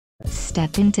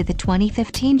step into the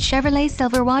 2015 Chevrolet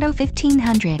Silverado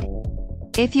 1500.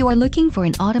 If you are looking for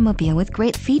an automobile with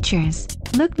great features,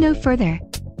 look no further.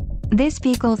 This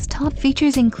vehicle's top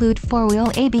features include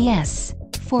 4-wheel ABS,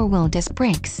 4-wheel disc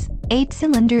brakes,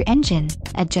 8-cylinder engine,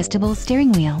 adjustable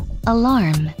steering wheel,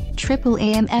 alarm,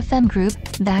 AAA AM/FM group,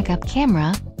 backup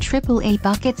camera, AAA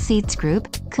bucket seats group,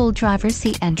 cool driver's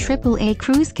seat and AAA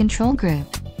cruise control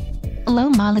group.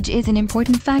 Low mileage is an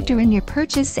important factor in your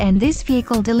purchase, and this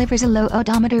vehicle delivers a low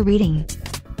odometer reading.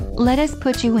 Let us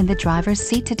put you in the driver's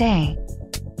seat today.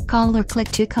 Call or click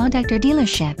to contact our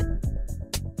dealership.